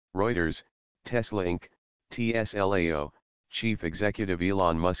Reuters, Tesla Inc., TSLA.O, Chief Executive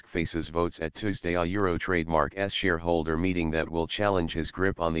Elon Musk faces votes at Tuesday Euro trademark S shareholder meeting that will challenge his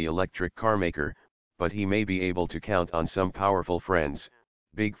grip on the electric car maker, but he may be able to count on some powerful friends,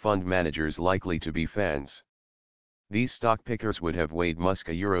 big fund managers likely to be fans. These stock pickers would have weighed Musk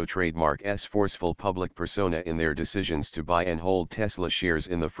Euro trademark S forceful public persona in their decisions to buy and hold Tesla shares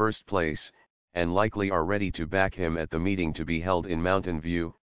in the first place, and likely are ready to back him at the meeting to be held in Mountain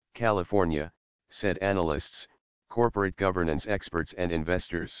View, California, said analysts, corporate governance experts and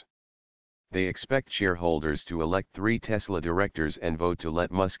investors. They expect shareholders to elect 3 Tesla directors and vote to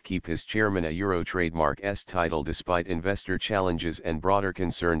let Musk keep his chairman Euro trademark S title despite investor challenges and broader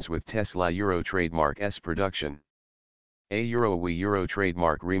concerns with Tesla Euro trademark S production. We Euro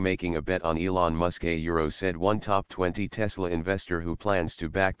trademark remaking a bet on Elon Musk. Euro said one top 20 Tesla investor who plans to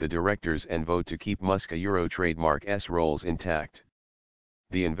back the directors and vote to keep Musk Euro trademark S roles intact.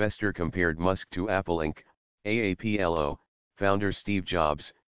 The investor compared Musk to Apple Inc., AAPLO, founder Steve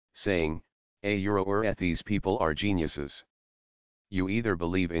Jobs, saying, these people are geniuses. You either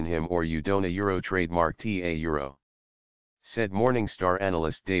believe in him or you don't. Euro trademark Euro. Said Morningstar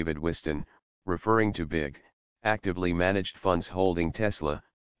analyst David Whiston, referring to big, actively managed funds holding Tesla.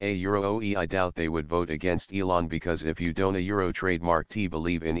 I doubt they would vote against Elon because if you don't Euro trademark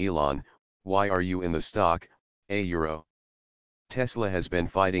believe in Elon, why are you in the stock? Euro. Tesla has been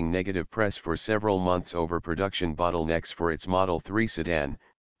fighting negative press for several months over production bottlenecks for its Model 3 sedan,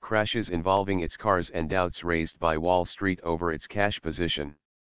 crashes involving its cars and doubts raised by Wall Street over its cash position.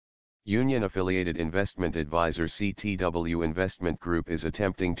 Union-affiliated investment advisor CTW Investment Group is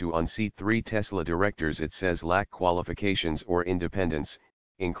attempting to unseat 3 Tesla directors it says lack qualifications or independence,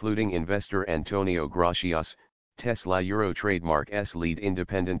 including investor Antonio Gracias, Tesla Euro trademark S lead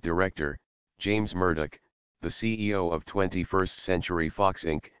independent director, James Murdoch, the CEO of 21st Century Fox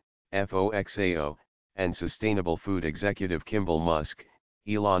Inc., FOXAO, and sustainable food executive Kimball Musk,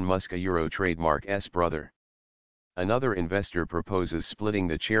 Elon Musk Euro trademark S brother. Another investor proposes splitting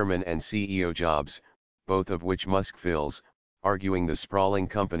the chairman and CEO jobs, both of which Musk fills, arguing the sprawling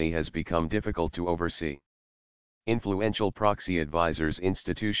company has become difficult to oversee. Influential proxy advisors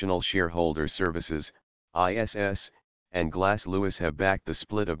Institutional Shareholder Services, ISS, and Glass Lewis have backed the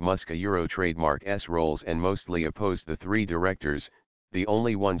split of Musk Euro trademark S roles and mostly opposed the 3 directors, the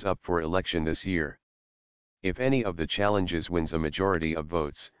only ones up for election this year. If any of the challenges wins a majority of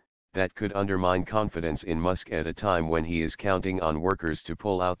votes, that could undermine confidence in Musk at a time when he is counting on workers to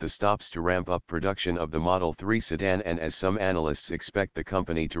pull out the stops to ramp up production of the Model 3 sedan and as some analysts expect the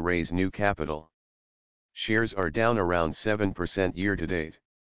company to raise new capital. Shares are down around 7% year-to-date.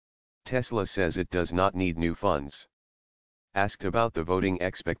 Tesla says it does not need new funds. Asked about the voting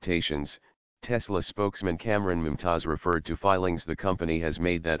expectations, Tesla spokesman Cameron Mumtaz referred to filings the company has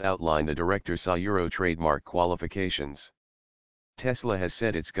made that outline the director's Euro trademark qualifications. Tesla has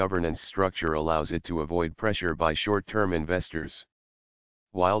said its governance structure allows it to avoid pressure by short-term investors.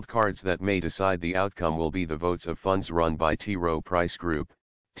 Wildcards that may decide the outcome will be the votes of funds run by T. Rowe Price Group,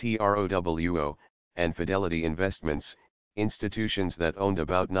 TROWO, and Fidelity Investments, institutions that owned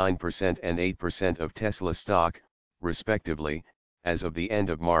about 9% and 8% of Tesla stock, respectively, as of the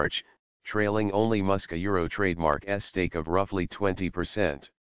end of March, trailing only Musk Euro trademark S stake of roughly 20%.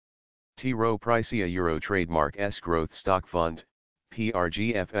 T. Rowe Price Euro trademark S growth stock fund,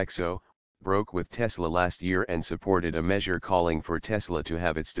 PRGFXO, broke with Tesla last year and supported a measure calling for Tesla to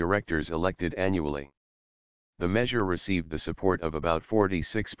have its directors elected annually. The measure received the support of about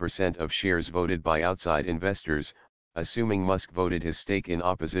 46% of shares voted by outside investors, assuming Musk voted his stake in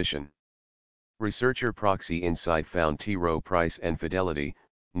opposition. Researcher Proxy Insight found T. Rowe Price and Fidelity,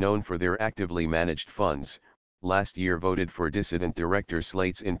 known for their actively managed funds, last year voted for dissident director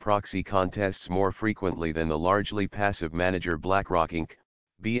slates in proxy contests more frequently than the largely passive manager BlackRock Inc.,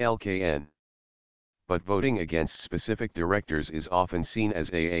 BLKN. But voting against specific directors is often seen as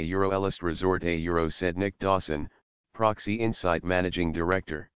a Euroelist resort. Euro said Nick Dawson, Proxy Insight managing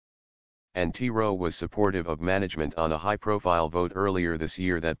director. And T. Rowe was supportive of management on a high-profile vote earlier this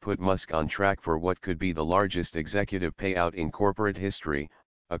year that put Musk on track for what could be the largest executive payout in corporate history,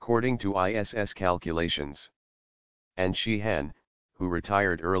 according to ISS calculations. And Sheehan, who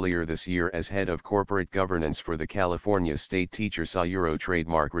retired earlier this year as head of corporate governance for the California State Teachers Euro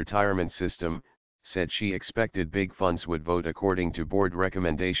trademark retirement system, said she expected big funds would vote according to board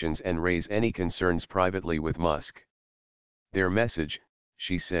recommendations and raise any concerns privately with Musk. Their message,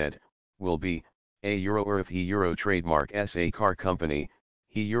 she said, will be, or if he Euro trademark S a car company,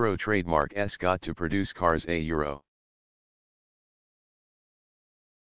 he Euro trademark S got to produce cars. Euro.